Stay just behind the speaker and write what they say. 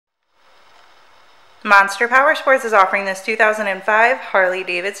Monster Powersports is offering this 2005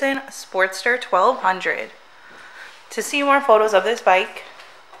 Harley-Davidson Sportster 1200. To see more photos of this bike,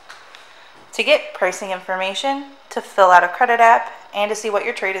 to get pricing information, to fill out a credit app, and to see what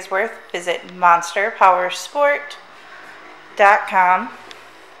your trade is worth, visit monsterpowersport.com.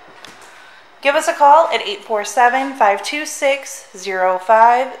 Give us a call at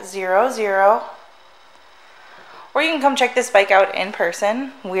 847-526-0500. Or you can come check this bike out in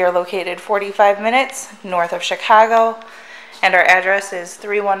person. We are located 45 minutes north of Chicago, and our address is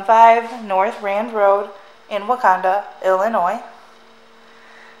 315 North Rand Road in Wauconda, Illinois.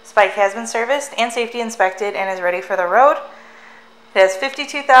 This bike has been serviced and safety inspected and is ready for the road. It has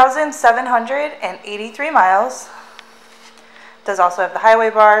 52,783 miles. It does also have the highway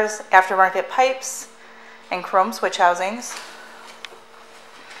bars, aftermarket pipes, and chrome switch housings.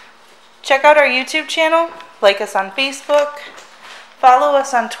 Check out our YouTube channel, like us on Facebook, follow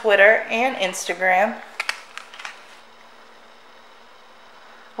us on Twitter and Instagram.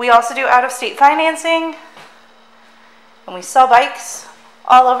 We also do out-of-state financing, and we sell bikes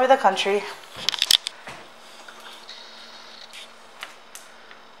all over the country.